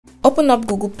Open up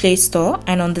Google Play Store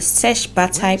and on the search bar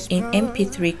type in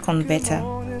MP3 converter.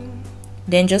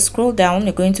 Then just scroll down,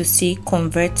 you're going to see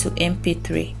convert to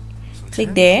MP3.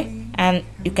 Click there and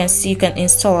you can see you can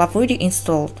install. I've already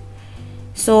installed.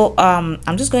 So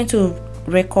I'm just going to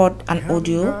record an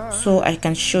audio so I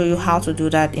can show you how to do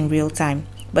that in real time.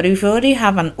 But if you already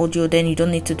have an audio, then you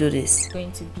don't need to do this. It's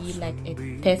going to be like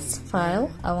a text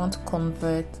file. I want to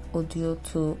convert audio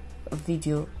to a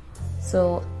video.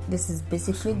 So this is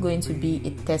basically going to be a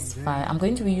text file. I'm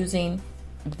going to be using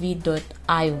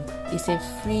v.io. It's a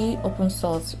free open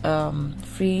source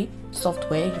free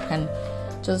software. You can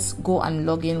just go and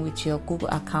log in with your Google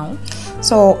account.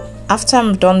 So after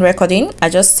I'm done recording, I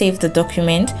just save the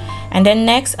document, and then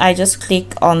next I just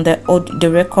click on the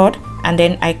record, and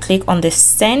then I click on the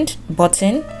send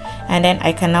button, and then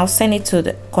I can now send it to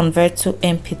the convert to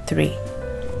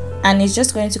MP3, and it's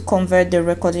just going to convert the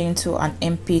recording to an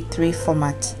MP3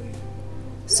 format.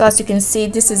 So as you can see,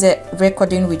 this is a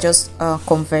recording we just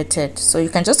converted. So you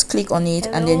can just click on it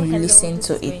and then you listen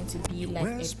to it. It's going to be like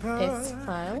a text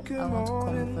file. I want to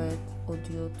convert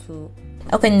audio to.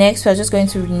 Okay, next we're just going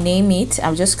to rename it.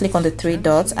 I'll just click on the three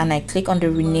dots and I click on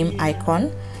the rename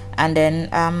icon, and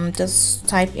then just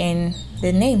type in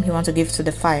the name you want to give to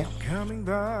the file.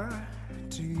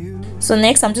 So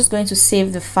next I'm just going to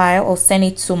save the file or send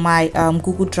it to my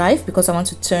Google Drive, because I want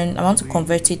to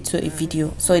convert it to a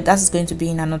video. So that is going to be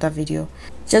in another video.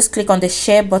 Just click on the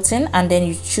share button and then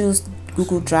you choose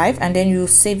Google Drive, and then you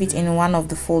save it in one of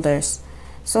the folders.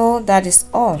 So that is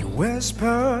all. You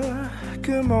whisper,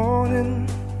 good morning.